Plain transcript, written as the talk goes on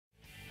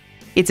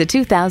It's a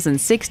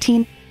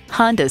 2016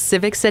 Honda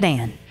Civic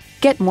sedan.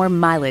 Get more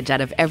mileage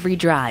out of every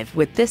drive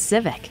with this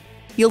Civic.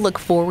 You'll look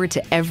forward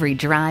to every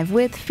drive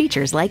with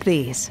features like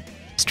these: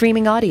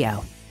 streaming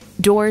audio,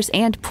 doors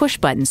and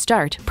push-button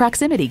start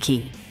proximity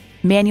key,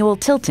 manual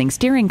tilting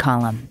steering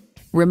column,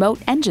 remote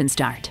engine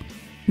start,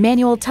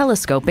 manual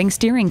telescoping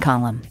steering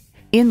column,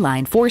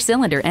 inline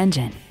 4-cylinder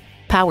engine,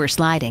 power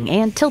sliding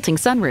and tilting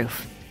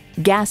sunroof,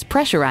 gas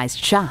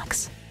pressurized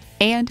shocks,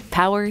 and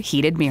power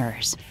heated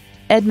mirrors.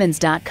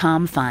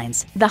 Edmunds.com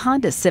finds the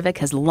Honda Civic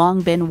has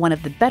long been one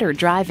of the better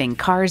driving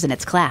cars in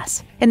its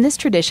class, and this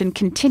tradition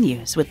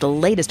continues with the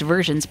latest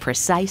version's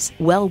precise,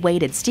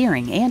 well-weighted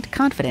steering and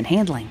confident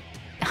handling.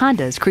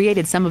 Honda's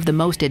created some of the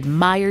most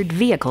admired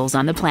vehicles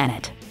on the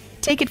planet.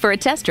 Take it for a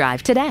test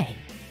drive today.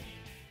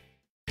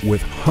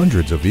 With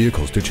hundreds of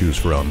vehicles to choose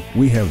from,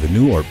 we have the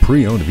new or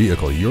pre-owned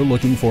vehicle you're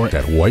looking for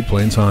at White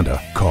Plains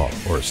Honda. Call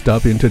or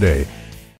stop in today.